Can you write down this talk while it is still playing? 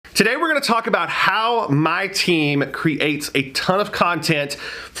Today we're going to talk about how my team creates a ton of content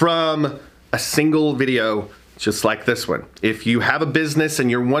from a single video just like this one. If you have a business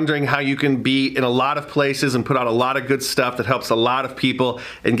and you're wondering how you can be in a lot of places and put out a lot of good stuff that helps a lot of people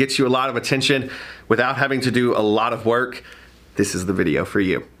and gets you a lot of attention without having to do a lot of work, this is the video for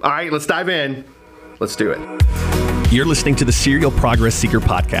you. All right, let's dive in. Let's do it. You're listening to the Serial Progress Seeker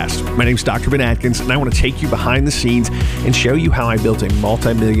podcast. My name's Dr. Ben Atkins, and I want to take you behind the scenes and show you how I built a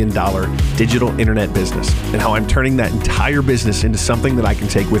multi-million-dollar digital internet business and how I'm turning that entire business into something that I can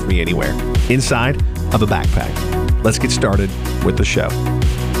take with me anywhere, inside of a backpack. Let's get started with the show.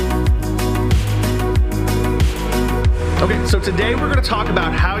 Okay, so today we're going to talk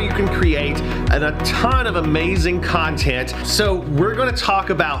about how you can create a ton of amazing content. So we're going to talk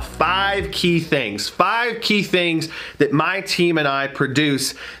about five key things that my team and I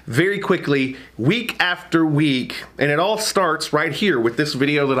produce very quickly, week after week. And it all starts right here with this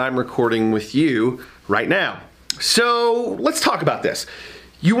video that I'm recording with you right now. So let's talk about this.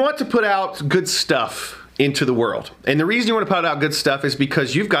 You want to put out good stuff into the world. And the reason you want to put out good stuff is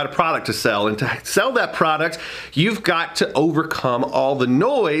because you've got a product to sell. And to sell that product, you've got to overcome all the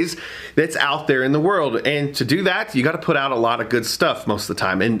noise that's out there in the world. And to do that, you got to put out a lot of good stuff most of the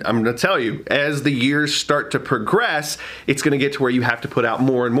time. And I'm going to tell you, as the years start to progress, it's going to get to where you have to put out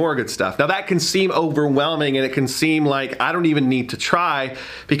more and more good stuff. Now that can seem overwhelming and it can seem like I don't even need to try,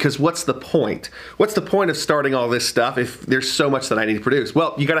 because what's the point? What's the point of starting all this stuff if there's so much that I need to produce?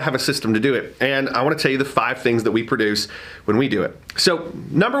 Well, you got to have a system to do it. And I want to tell you the 5 things that we produce when we do it. So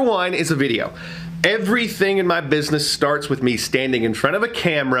number 1 is a video. Everything in my business starts with me standing in front of a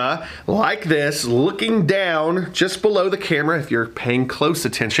camera like this, looking down just below the camera, if you're paying close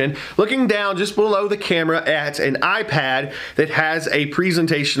attention, looking down just below the camera at an iPad that has a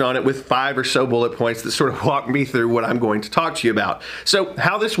presentation on it with 5 or so bullet points that sort of walk me through what I'm going to talk to you about. So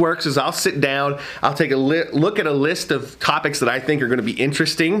how this works is I'll sit down, I'll take a look at a list of topics that I think are going to be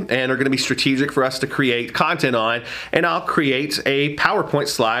interesting and are going to be strategic for us to create content on, and I'll create a PowerPoint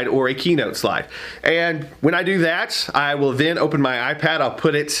slide or a keynote slide. And when I do that, I will then open my iPad, I'll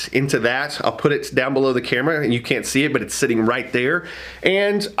put it into that, I'll put it down below the camera, and you can't see it, but it's sitting right there,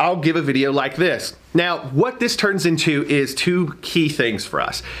 and I'll give a video like this. Now, what this turns into is 2 key things for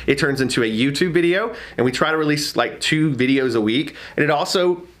us. It turns into a YouTube video, and we try to release like 2 videos a week, and it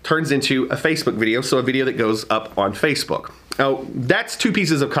also turns into a Facebook video, so a video that goes up on Facebook. Now, that's 2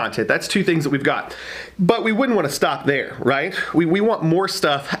 pieces of content. That's 2 things that we've got. But we wouldn't want to stop there, right? We want more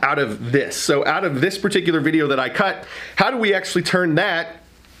stuff out of this. So out of this particular video that I cut, how do we actually turn that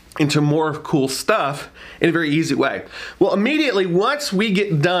into more cool stuff in a very easy way? Well, immediately once we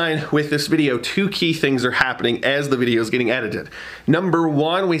get done with this video, 2 key things are happening as the video is getting edited. Number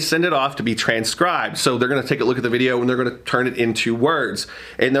 1, we send it off to be transcribed. So they're going to take a look at the video and they're going to turn it into words.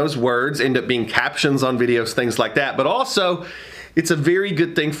 And those words end up being captions on videos, things like that. But also, it's a very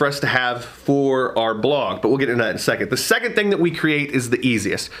good thing for us to have for our blog, but we'll get into that in a second. The second thing that we create is the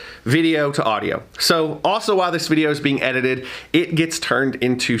easiest, video to audio. So also while this video is being edited, it gets turned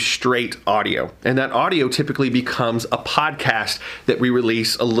into straight audio. And that audio typically becomes a podcast that we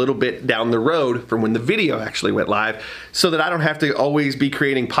release a little bit down the road from when the video actually went live, so that I don't have to always be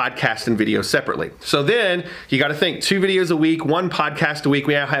creating podcast and video separately. So then you got to think 2 videos a week, 1 podcast a week.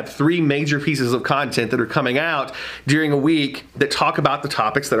 We now have 3 major pieces of content that are coming out during a week that talk about the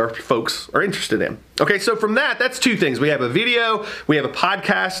topics that our folks are interested in. Okay, so from that's 2 things. We have a video, we have a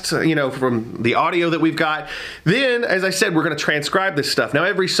podcast, from the audio that we've got. Then, as I said, we're going to transcribe this stuff. Now,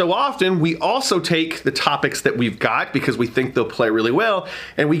 every so often, we also take the topics that we've got because we think they'll play really well,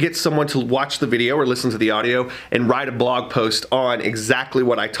 and we get someone to watch the video or listen to the audio and write a blog post on exactly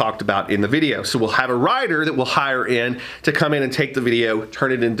what I talked about in the video. So we'll have a writer that we'll hire in to come in and take the video,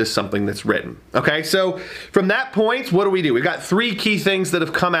 turn it into something that's written. Okay, so from that point, what do? We've got 3 key things that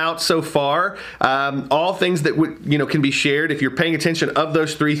have come out so far. All things that can be shared if you're paying attention. Of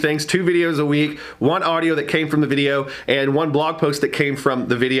those 3 things, 2 videos a week, 1 audio that came from the video, and 1 blog post that came from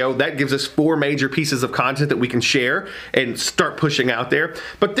the video. That gives us 4 major pieces of content that we can share and start pushing out there.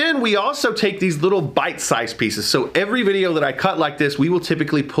 But then we also take these little bite-sized pieces. So every video that I cut like this, we will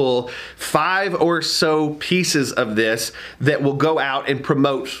typically pull 5 or so pieces of this that will go out and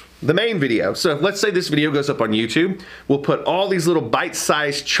promote the main video. So let's say this video goes up on YouTube, we'll put all these little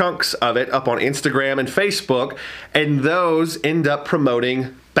bite-sized chunks of it up on Instagram and Facebook, and those end up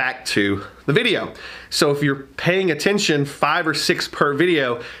promoting back to the video. So if you're paying attention, 5 or 6 per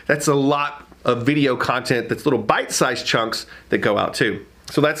video, that's a lot of video content that's little bite-sized chunks that go out too.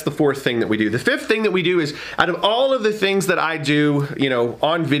 So that's the 4th thing that we do. The 5th thing that we do is, out of all of the things that I do,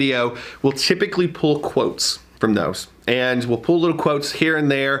 on video, we'll typically pull quotes from those. and we'll pull little quotes here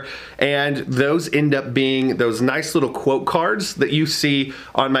and there, and those end up being those nice little quote cards that you see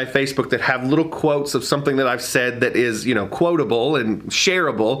on my Facebook that have little quotes of something that I've said that is, quotable and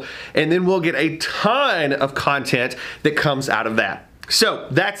shareable, and then we'll get a ton of content that comes out of that. So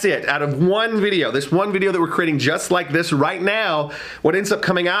that's it. Out of this one video that we're creating just like this right now, what ends up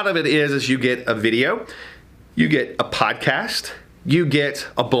coming out of it is you get a video, you get a podcast, you get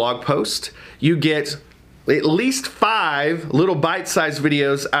a blog post, you get at least 5 little bite-sized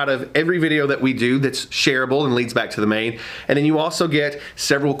videos out of every video that we do that's shareable and leads back to the main. And then you also get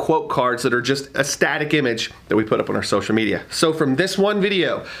several quote cards that are just a static image that we put up on our social media. So from this one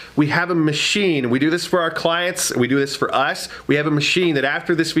video, we have a machine. We do this for our clients. We do this for us. We have a machine that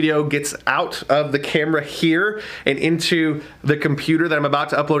after this video gets out of the camera here and into the computer that I'm about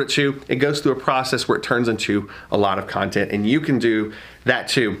to upload it to, it goes through a process where it turns into a lot of content, and you can do that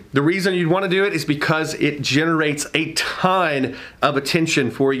too. The reason you'd want to do it is because it generates a ton of attention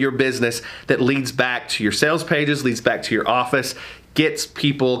for your business that leads back to your sales pages, leads back to your office, gets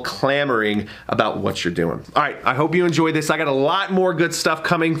people clamoring about what you're doing. All right, I hope you enjoyed this. I got a lot more good stuff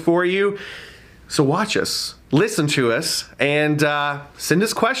coming for you. So watch us, listen to us, and send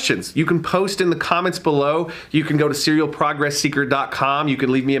us questions. You can post in the comments below. You can go to serialprogressseeker.com. You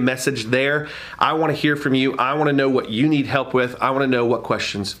can leave me a message there. I want to hear from you. I want to know what you need help with. I want to know what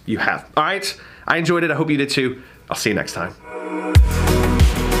questions you have. All right, I enjoyed it. I hope you did too. I'll see you next time.